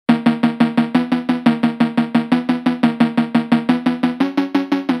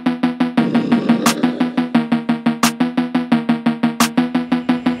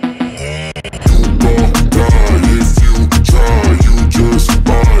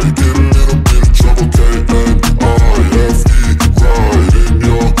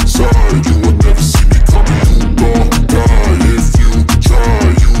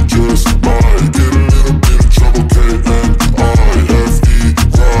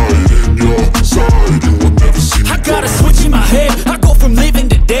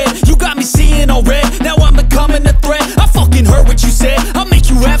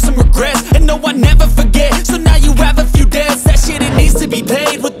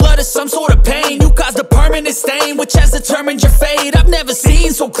of some sort of pain. You caused a permanent stain, which has determined your fate. I've never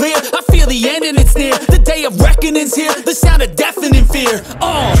seen so clear, I feel the end and it's near. The day of reckoning's here, the sound of deafening fear.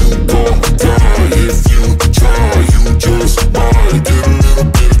 You gon' die if you